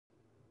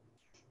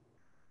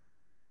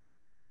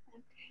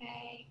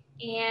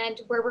And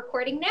we're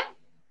recording now.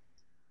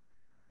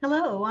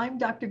 Hello, I'm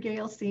Dr.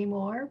 Gayle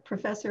Seymour,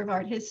 Professor of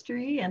Art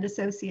History and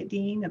Associate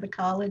Dean of the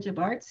College of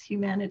Arts,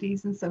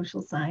 Humanities, and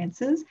Social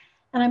Sciences.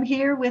 And I'm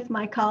here with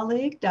my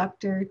colleague,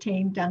 Dr.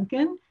 Taine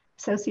Duncan,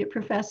 Associate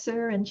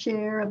Professor and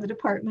Chair of the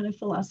Department of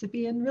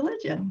Philosophy and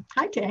Religion.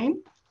 Hi,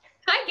 Taine.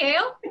 Hi,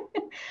 Gayle.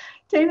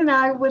 Taine and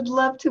I would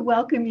love to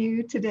welcome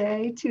you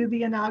today to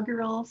the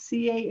inaugural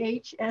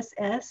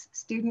CAHSS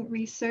Student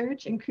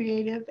Research and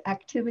Creative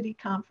Activity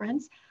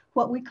Conference,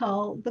 what we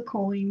call the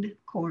Quoined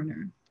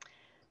Corner.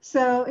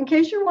 So in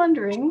case you're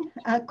wondering,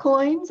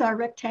 coins are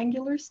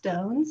rectangular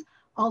stones,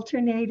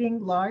 alternating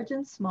large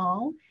and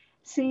small,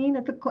 seen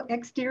at the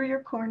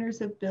exterior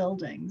corners of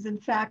buildings. In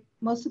fact,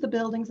 most of the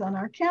buildings on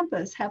our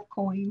campus have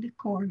coined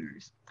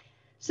corners.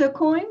 So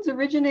coins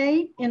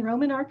originate in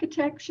Roman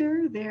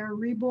architecture, they're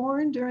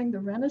reborn during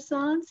the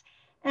Renaissance,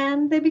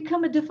 and they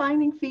become a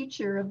defining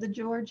feature of the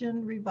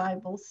Georgian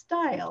Revival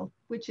style,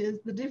 which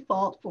is the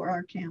default for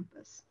our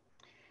campus.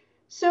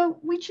 So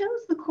we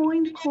chose the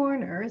Quoined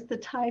Corner as the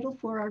title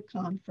for our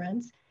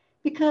conference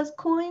because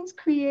coins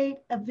create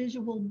a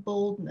visual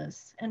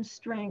boldness and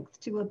strength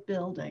to a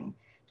building,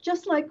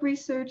 just like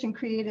research and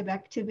creative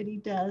activity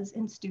does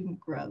in student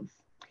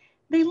growth.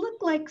 They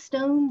look like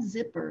stone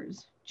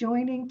zippers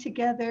joining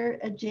together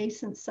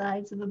adjacent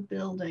sides of a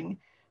building,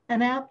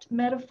 an apt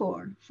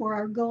metaphor for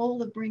our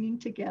goal of bringing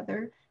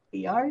together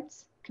the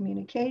arts,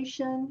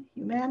 communication,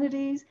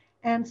 humanities,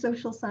 and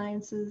social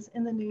sciences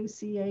in the new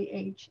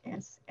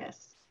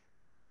CAHSS.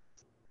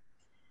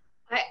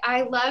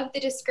 I love the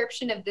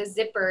description of the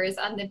zippers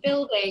on the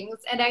buildings.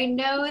 And I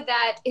know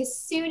that as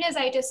soon as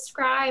I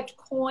described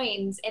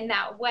coins in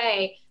that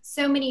way,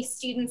 so many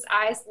students'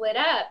 eyes lit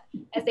up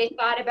as they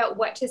thought about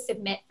what to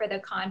submit for the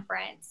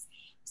conference.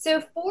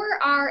 So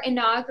for our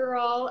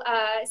inaugural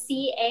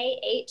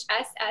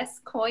CAHSS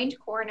Quoined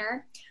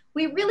Corner,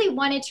 we really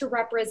wanted to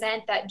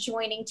represent that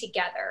joining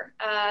together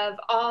of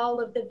all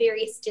of the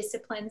various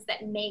disciplines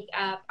that make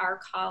up our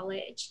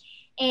college.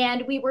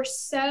 And we were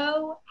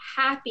so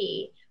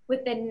happy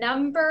with the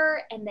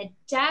number and the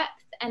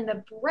depth and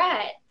the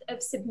breadth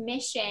of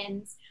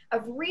submissions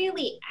of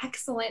really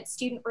excellent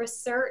student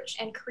research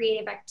and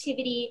creative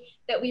activity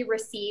that we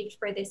received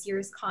for this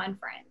year's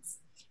conference.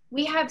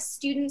 We have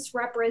students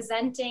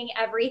representing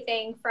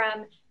everything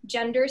from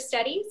gender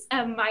studies,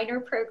 a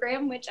minor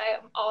program, which I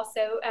am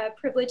also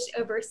privileged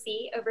to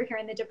oversee over here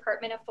in the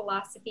Department of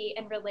Philosophy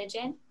and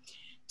Religion,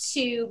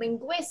 to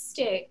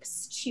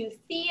linguistics, to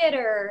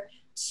theater,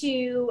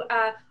 to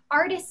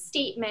artist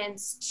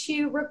statements,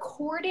 to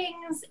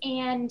recordings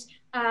and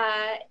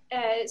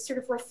sort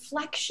of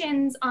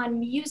reflections on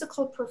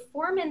musical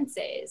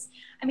performances.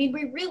 I mean,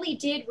 we really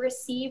did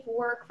receive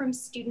work from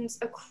students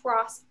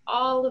across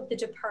all of the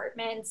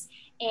departments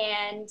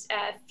and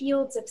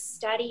fields of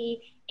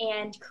study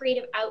and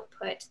creative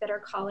output that our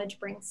college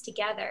brings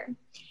together.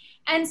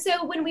 And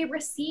so when we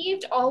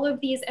received all of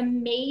these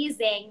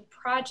amazing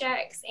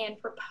projects and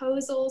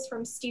proposals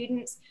from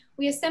students,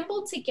 we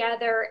assembled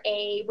together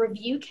a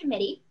review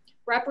committee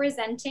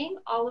representing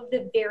all of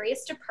the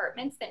various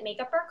departments that make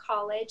up our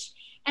college.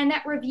 And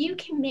that review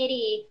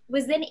committee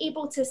was then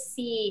able to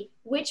see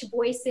which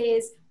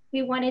voices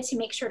we wanted to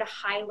make sure to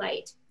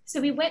highlight. So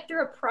we went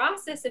through a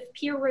process of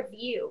peer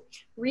review,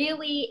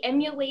 really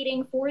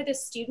emulating for the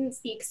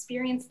students the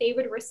experience they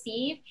would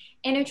receive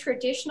in a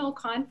traditional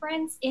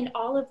conference in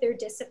all of their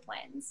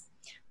disciplines.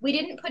 We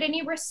didn't put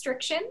any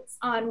restrictions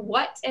on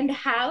what and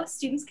how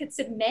students could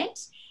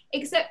submit,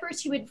 except for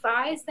to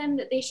advise them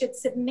that they should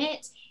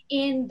submit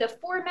in the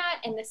format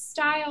and the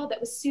style that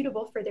was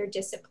suitable for their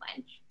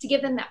discipline, to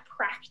give them that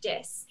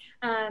practice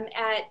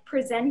at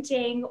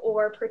presenting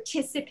or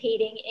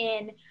participating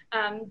in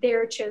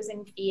their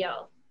chosen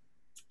field.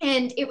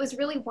 And it was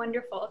really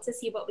wonderful to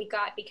see what we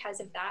got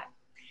because of that.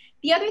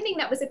 The other thing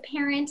that was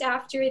apparent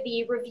after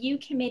the review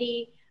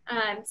committee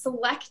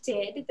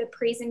selected the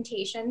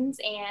presentations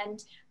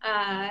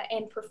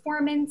and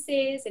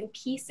performances and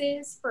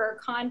pieces for our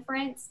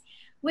conference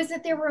was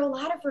that there were a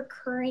lot of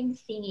recurring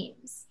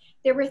themes.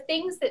 There were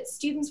things that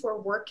students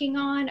were working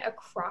on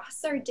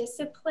across our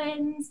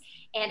disciplines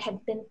and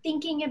had been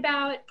thinking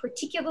about,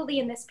 particularly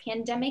in this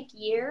pandemic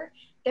year,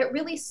 that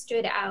really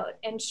stood out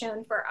and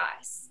shone for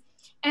us.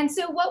 And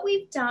so what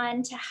we've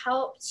done to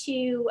help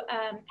to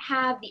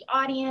have the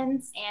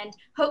audience and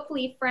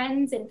hopefully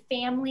friends and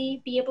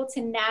family be able to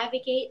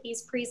navigate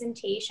these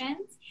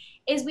presentations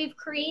is we've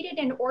created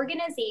an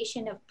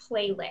organization of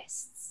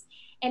playlists.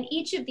 And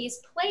each of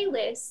these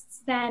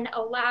playlists then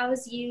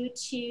allows you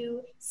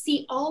to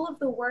see all of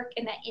the work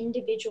in that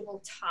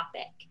individual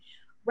topic.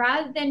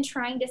 Rather than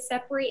trying to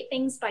separate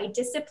things by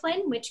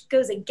discipline, which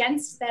goes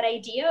against that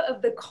idea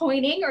of the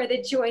coining or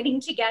the joining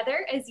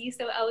together, as you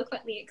so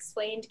eloquently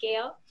explained,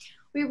 Gayle,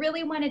 we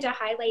really wanted to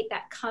highlight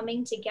that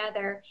coming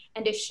together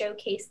and to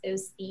showcase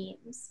those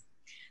themes.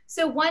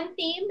 So one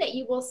theme that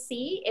you will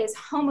see is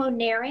Homo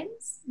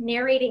Narrans,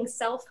 narrating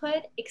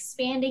selfhood,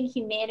 expanding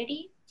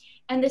humanity.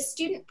 And the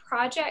student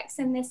projects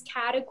in this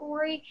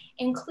category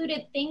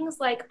included things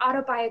like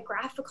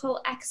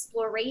autobiographical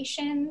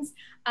explorations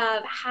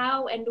of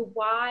how and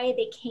why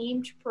they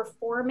came to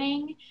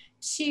performing,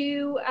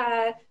 to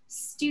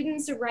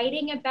students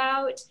writing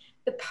about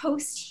the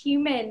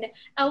post-human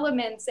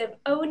elements of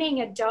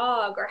owning a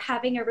dog or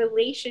having a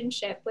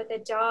relationship with a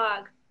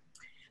dog.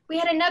 We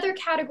had another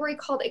category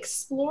called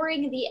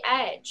Exploring the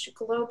Edge,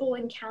 Global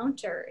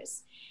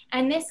Encounters.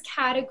 And this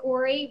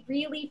category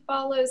really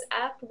follows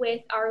up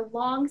with our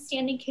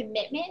long-standing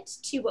commitment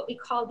to what we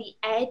call the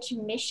EDGE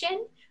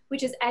mission,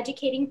 which is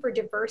educating for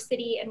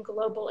diversity and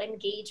global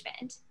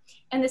engagement.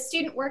 And the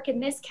student work in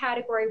this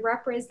category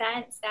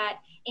represents that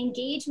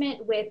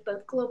engagement with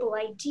both global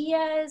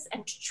ideas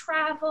and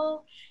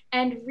travel,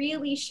 and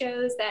really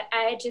shows that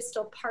EDGE is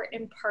still part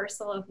and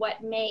parcel of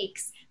what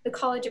makes the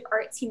College of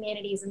Arts,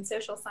 Humanities, and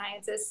Social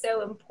Sciences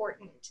so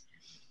important.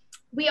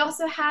 We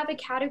also have a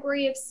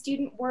category of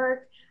student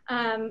work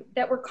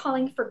that we're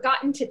calling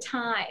Forgotten to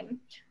Time,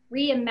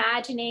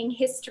 reimagining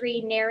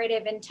history,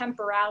 narrative, and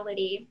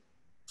temporality.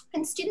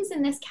 And students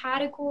in this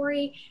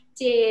category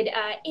did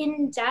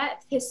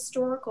in-depth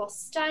historical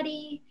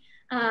study,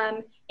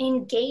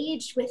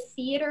 engaged with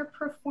theater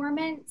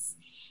performance,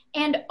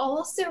 and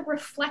also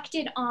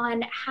reflected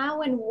on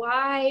how and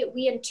why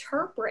we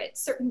interpret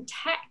certain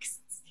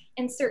texts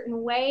in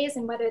certain ways,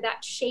 and whether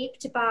that's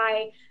shaped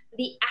by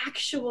the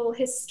actual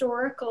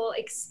historical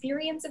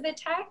experience of the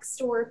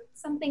text or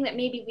something that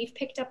maybe we've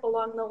picked up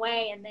along the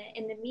way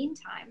in the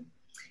meantime.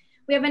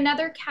 We have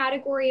another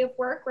category of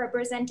work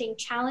representing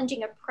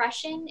challenging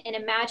oppression and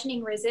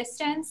imagining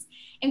resistance.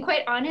 And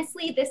quite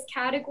honestly, this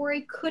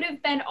category could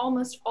have been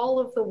almost all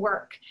of the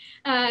work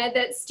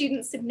that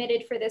students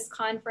submitted for this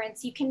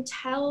conference. You can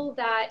tell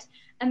that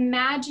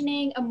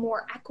imagining a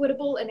more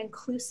equitable and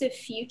inclusive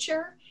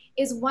future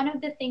is one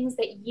of the things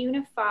that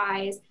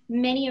unifies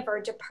many of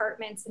our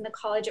departments in the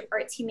College of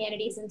Arts,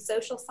 Humanities, and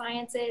Social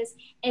Sciences.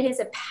 It is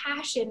a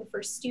passion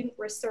for student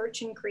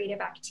research and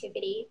creative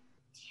activity.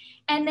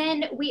 And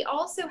then we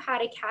also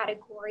had a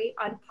category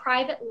on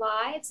private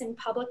lives in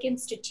public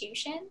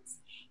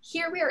institutions.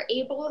 Here we are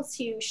able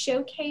to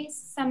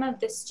showcase some of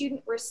the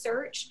student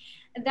research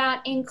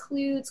that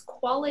includes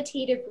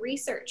qualitative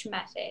research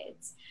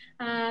methods,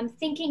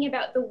 thinking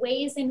about the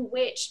ways in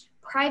which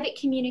private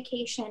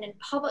communication and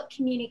public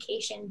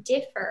communication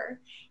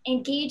differ,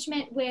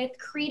 engagement with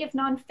creative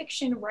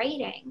nonfiction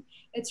writing.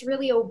 It's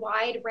really a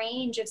wide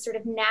range of sort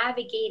of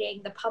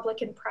navigating the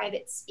public and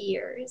private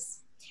spheres.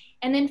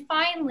 And then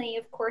finally,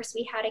 of course,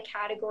 we had a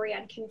category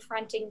on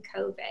confronting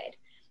COVID.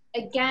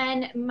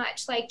 Again,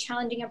 much like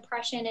challenging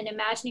oppression and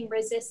imagining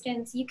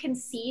resistance, you can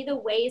see the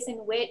ways in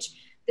which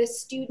the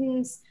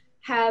students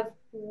have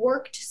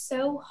worked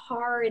so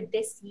hard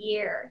this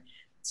year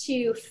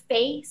to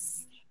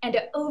face and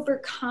to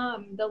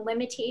overcome the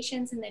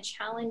limitations and the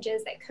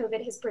challenges that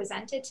COVID has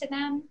presented to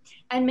them.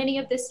 And many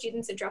of the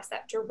students address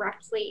that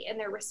directly in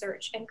their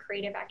research and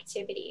creative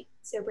activity.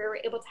 So we were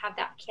able to have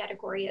that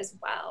category as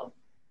well.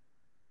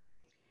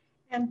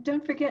 And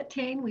don't forget,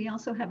 Taine, we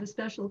also have a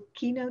special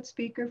keynote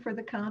speaker for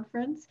the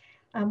conference.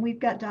 We've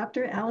got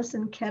Dr.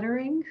 Allison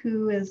Kettering,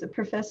 who is a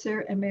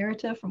professor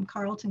emerita from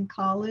Carleton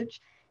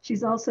College.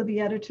 She's also the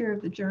editor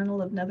of the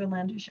Journal of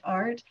Netherlandish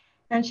Art.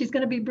 And she's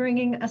going to be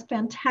bringing a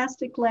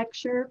fantastic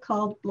lecture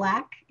called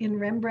Black in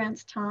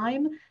Rembrandt's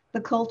Time,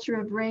 The Culture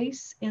of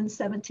Race in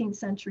 17th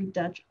Century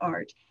Dutch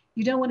Art.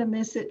 You don't want to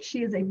miss it.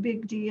 She is a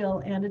big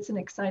deal, and it's an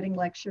exciting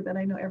lecture that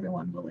I know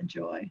everyone will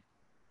enjoy.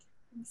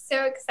 I'm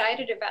so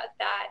excited about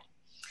that.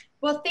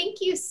 Well, thank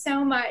you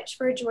so much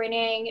for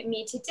joining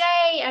me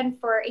today and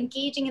for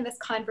engaging in this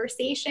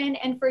conversation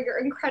and for your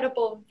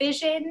incredible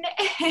vision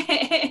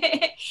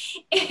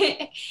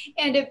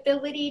and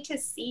ability to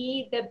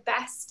see the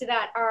best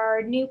that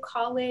our new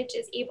college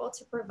is able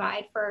to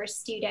provide for our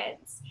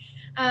students.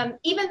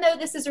 Even though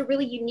this is a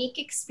really unique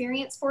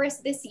experience for us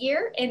this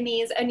year in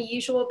these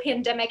unusual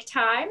pandemic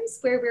times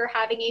where we're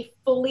having a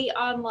fully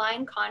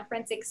online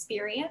conference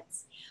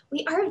experience,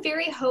 we are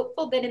very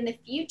hopeful that in the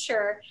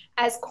future,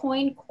 as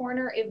Quoined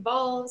Corner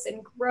evolves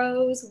and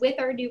grows with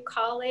our new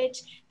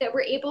college, that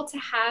we're able to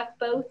have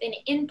both an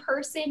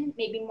in-person,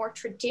 maybe more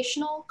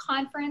traditional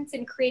conference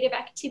and creative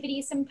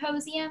activity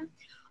symposium,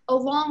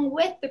 along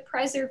with the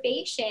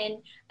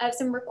preservation of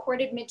some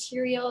recorded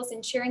materials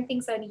and sharing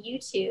things on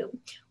YouTube.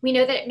 We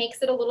know that it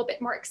makes it a little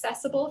bit more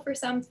accessible for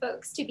some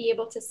folks to be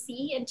able to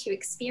see and to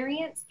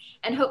experience,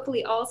 and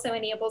hopefully also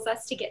enables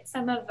us to get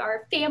some of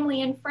our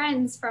family and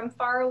friends from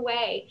far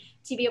away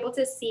to be able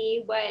to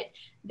see what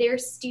their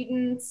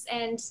students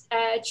and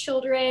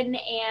children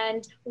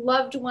and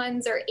loved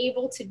ones are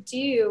able to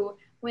do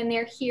when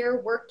they're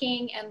here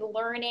working and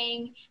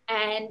learning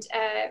and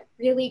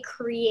really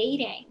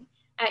creating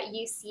at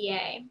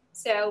UCA.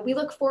 So we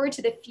look forward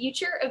to the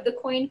future of the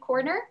Quoined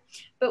Corner,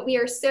 but we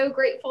are so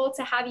grateful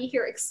to have you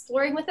here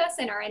exploring with us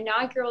in our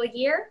inaugural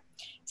year.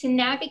 To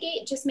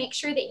navigate, just make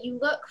sure that you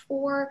look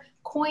for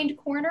Quoined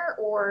Corner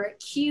or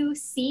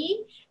QC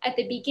at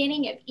the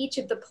beginning of each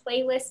of the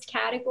playlist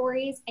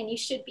categories, and you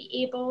should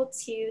be able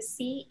to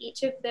see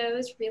each of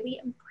those really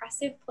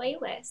impressive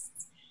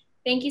playlists.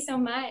 Thank you so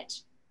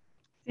much.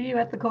 See you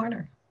at the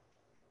corner.